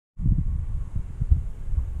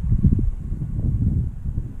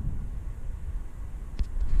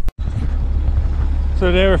So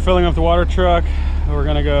today we're filling up the water truck. We're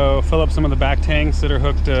gonna go fill up some of the back tanks that are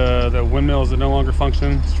hooked to the windmills that no longer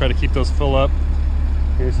function. Let's try to keep those full up.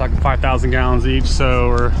 It's like 5,000 gallons each, so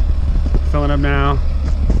we're filling up now.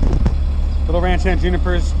 Little Ranch Hand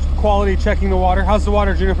Juniper's quality checking the water. How's the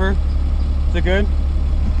water, Juniper? Is it good?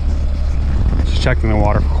 Just checking the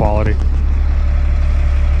water for quality.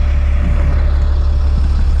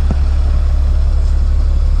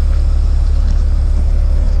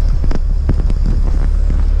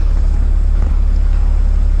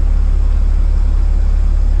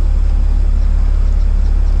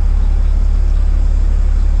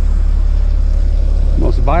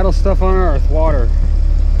 Most vital stuff on earth, water.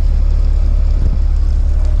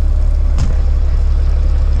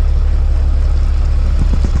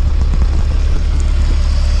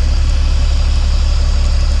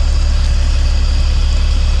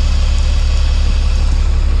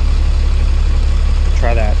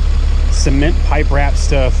 Try that cement pipe wrap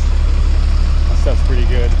stuff. That stuff's pretty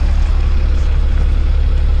good.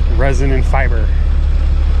 Resin and fiber.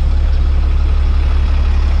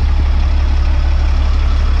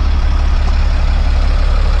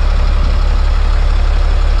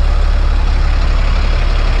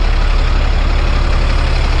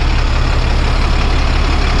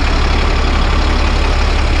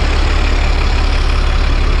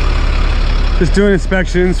 Just doing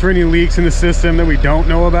inspections for any leaks in the system that we don't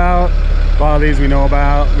know about. A lot of these we know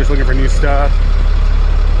about. We're just looking for new stuff.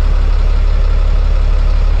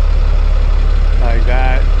 Like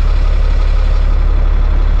that.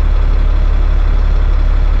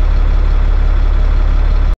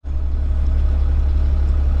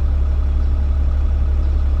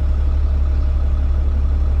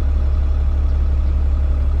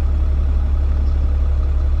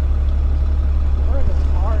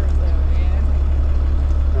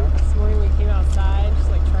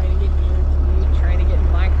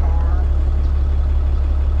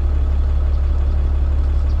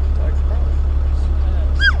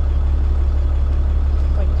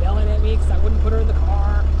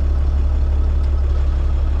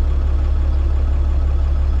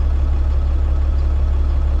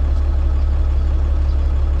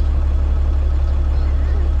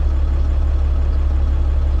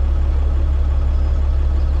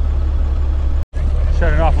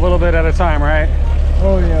 Shut it off a little bit at a time, right?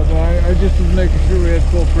 Oh yeah, but I just was making sure we had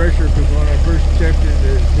full pressure, because when I first checked it,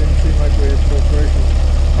 it didn't seem like we had full pressure.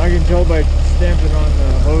 I can tell by stamping on the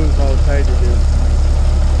hose how tight it is.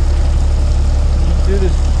 You do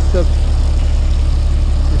this stuff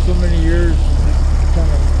for so many years, you just kind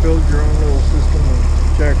of build your own little system and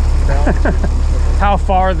check balance. How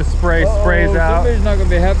far the spray sprays out. Somebody's not going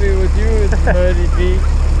to be happy with you. It's muddy feet.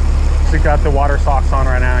 We got the water socks on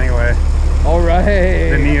right now anyway. All right.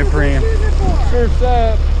 The neoprene. Surf's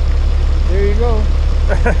up. There you go.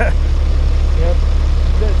 Yep.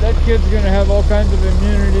 That kid's going to have all kinds of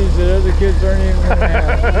immunities that other kids aren't even going to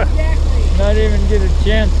have. Exactly. Not even get a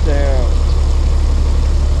chance to have.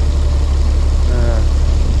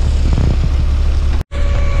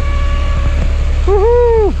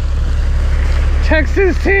 Woohoo!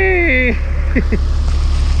 Texas tea!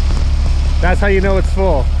 That's how you know it's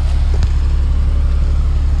full.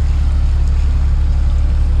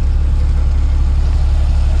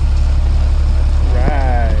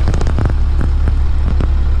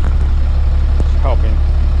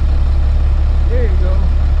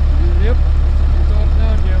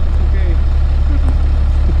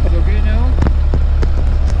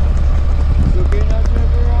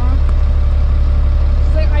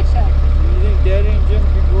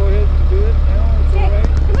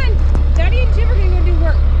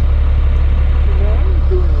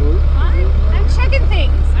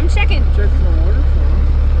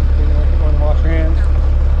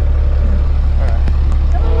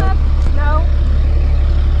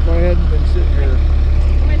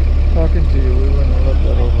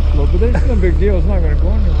 Big deal. It's not going to go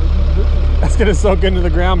anywhere. That's going to soak into the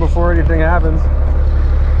ground before anything happens.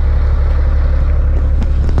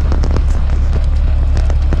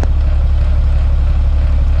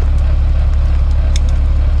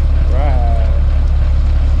 Right.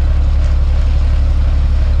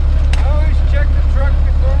 I always check the truck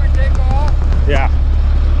before we take off. Yeah.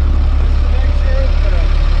 Just to make sure that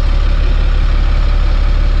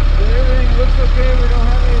everything looks okay. We don't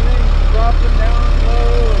have anything dropping down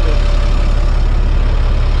low.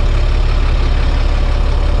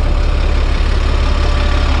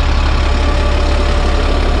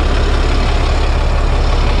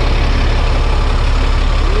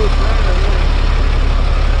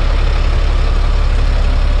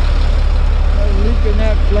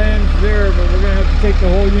 take the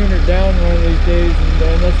whole unit down one of these days,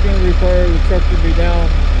 and that's going to require the truck to be down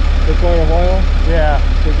for quite a while. Yeah.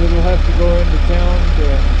 Because it'll have to go into town to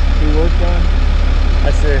be worked on.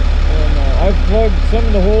 I see. And I've plugged some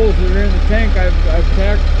of the holes that are in the tank. I've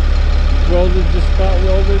tacked, welded, just spot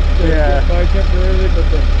welded to get by temporarily, but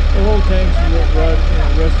the whole tank's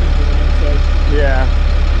rusting to the inside. Yeah.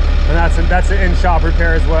 And that's an in-shop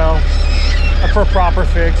repair as well, for proper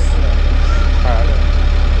fix. Yeah. All right.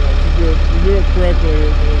 Yeah, to do it correctly, it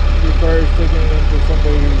requires taking it in for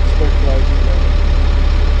somebody who specializes in it.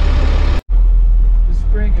 The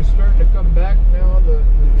spring is starting to come back now. The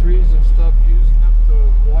trees have stopped using up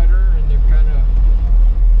the water, and they're kind of,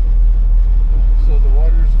 so the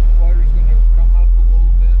water's going to come up a little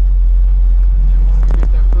bit. And then when we get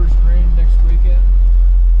that first rain next weekend,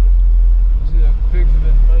 you see that pigs have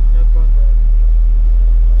been letting up on the.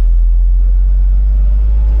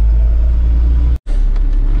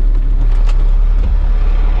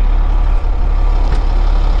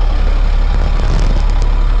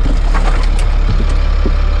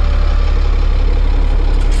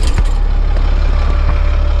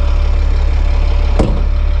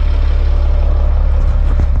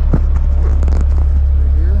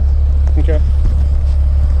 Okay.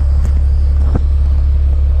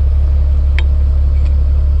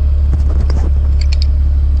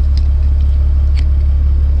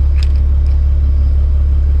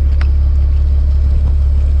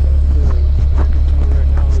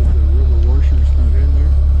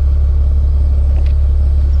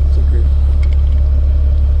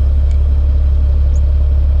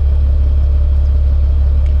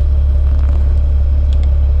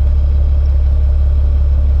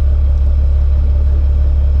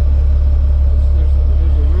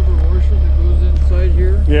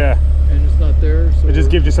 Yeah. And it's not there, so it just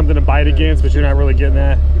gives you something to bite against, but you're not really getting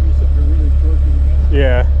that. Give you something to really torque it against.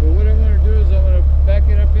 Yeah. But what I'm going to do is I'm going to back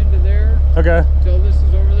it up into there. Okay. Till this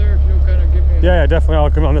is over there, if you'll kind of give me a... Yeah, definitely. I'll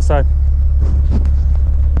come on this side.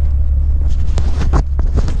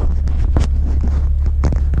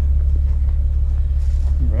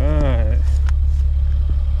 Right.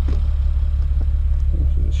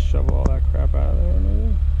 Just shovel all that crap out of there,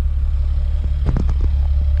 maybe.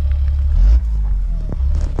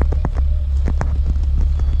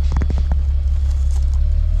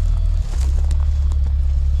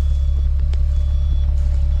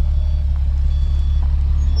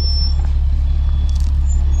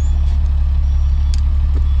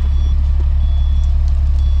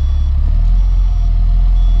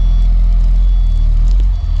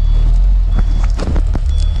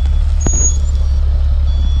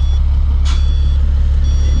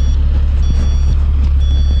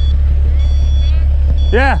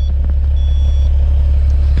 Yeah.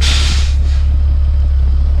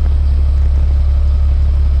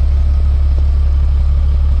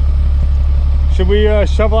 Should we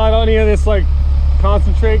shovel out any of this like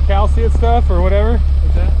concentrate calcium stuff or whatever?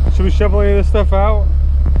 What's that? Should we shovel any of this stuff out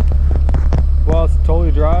while it's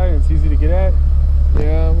totally dry and it's easy to get at?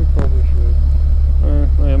 Yeah, we probably should.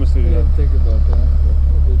 Yeah, let's do I that. didn't think about that.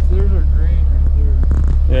 But there's our drain right there.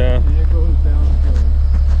 Yeah. And it goes down to...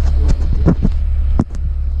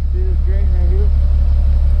 See this drain right here?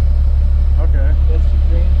 Okay. That's the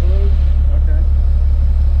drain fluid. Okay.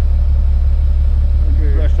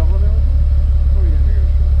 Okay. Do I shovel it? Oh yeah, we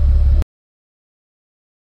gotta shovel.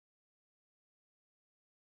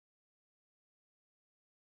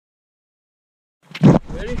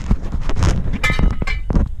 Ready?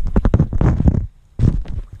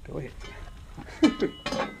 Go ahead.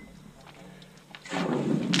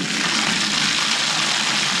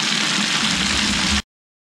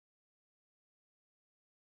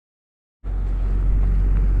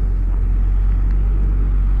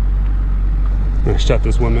 I'm gonna shut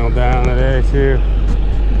this windmill down today too.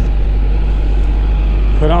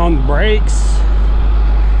 Put on the brakes.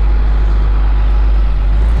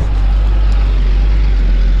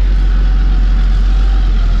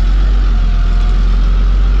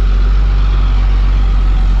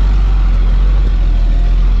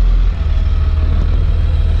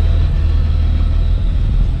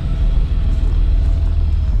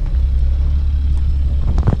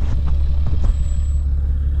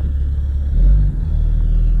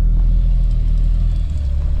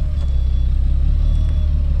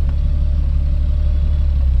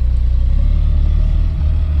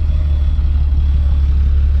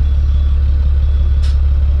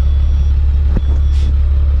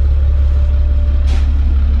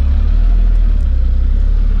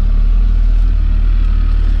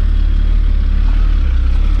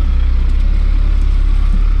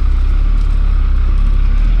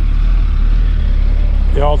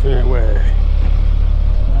 The alternate way.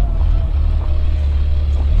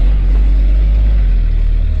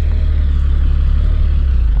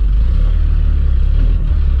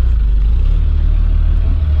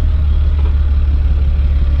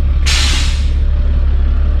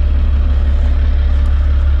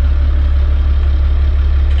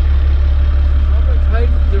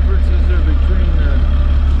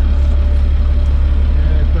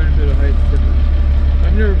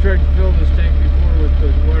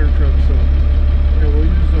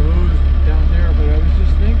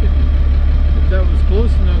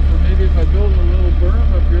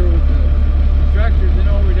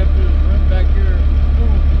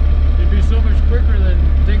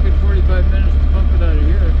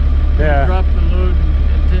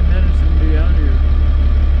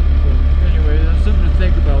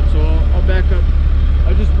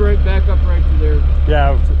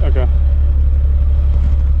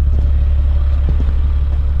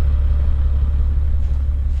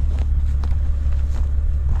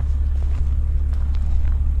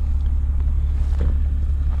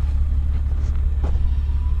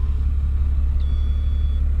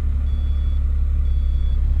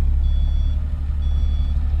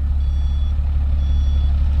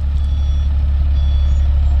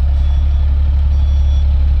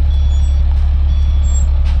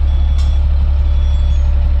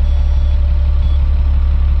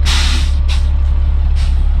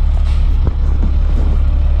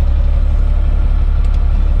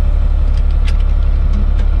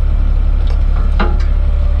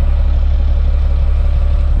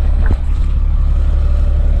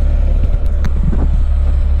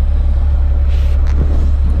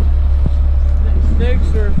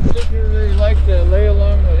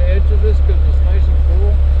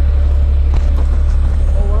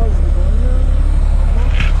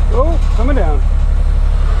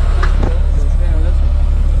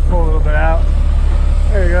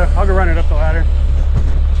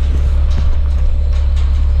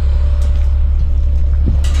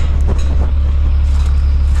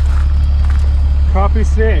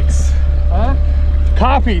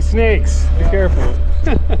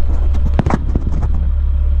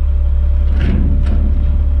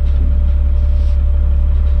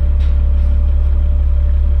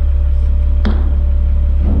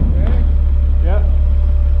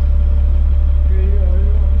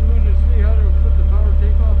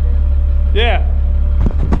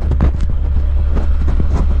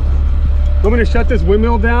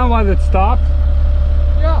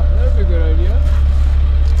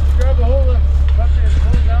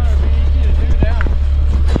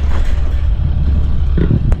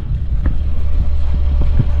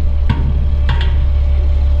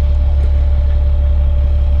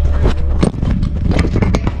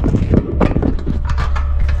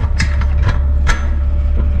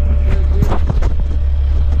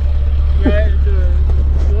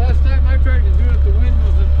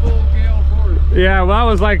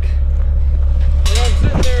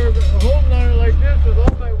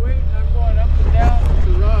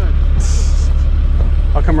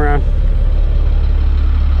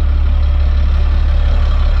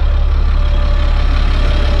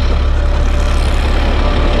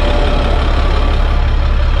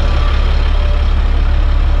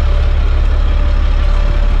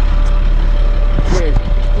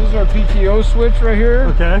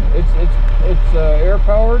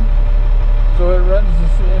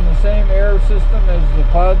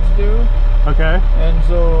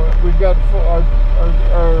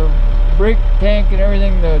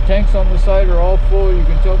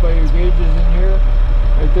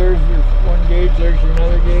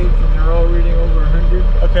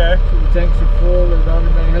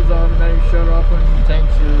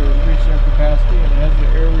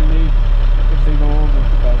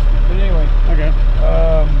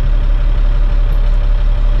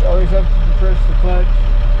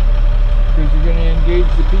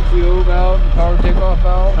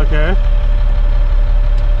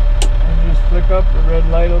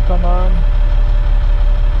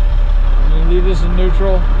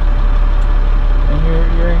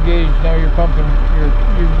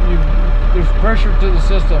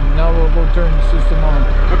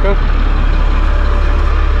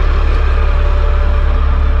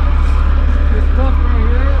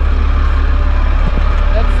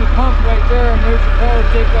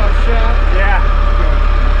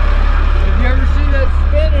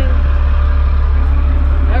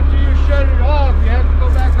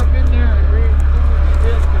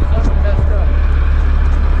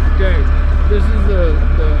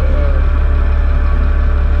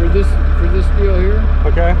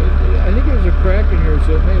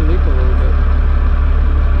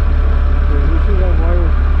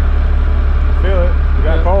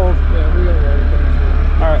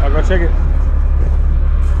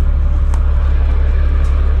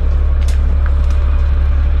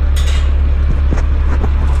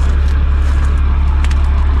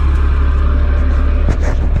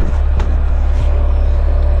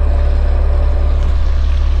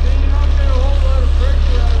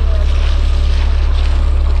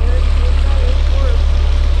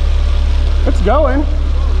 It's going.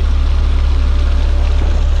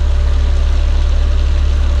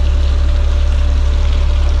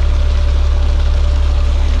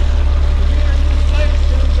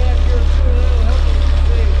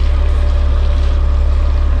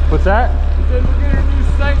 What's that? We're getting a new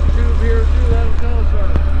sight tube here too. That'll tell us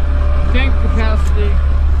our tank capacity.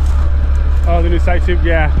 Oh, the new sight tube?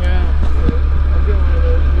 Yeah. Yeah. I'll get one of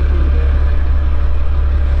those. We'll do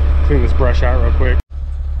that. Clean this brush out real quick.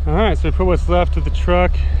 All right, so we put what's left of the truck.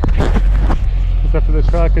 What's left of the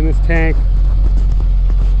truck in this tank.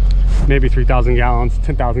 Maybe 3,000 gallons,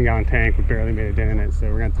 10,000 gallon tank. We barely made a dent in it, so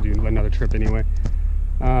we're gonna have to do another trip anyway.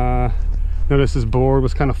 Notice this board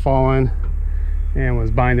was kind of falling and was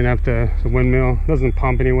binding up the windmill. Doesn't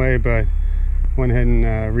pump anyway, but went ahead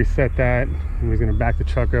and reset that. And we're gonna back the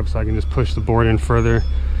truck up so I can just push the board in further.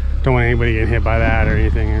 Don't want anybody getting hit by that or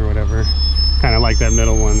anything or whatever. Kind of like that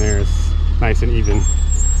middle one there. It's nice and even.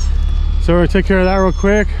 So we're gonna take care of that real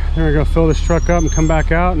quick. Then we're gonna fill this truck up and come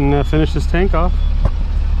back out and finish this tank off.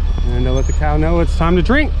 And let the cow know it's time to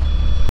drink.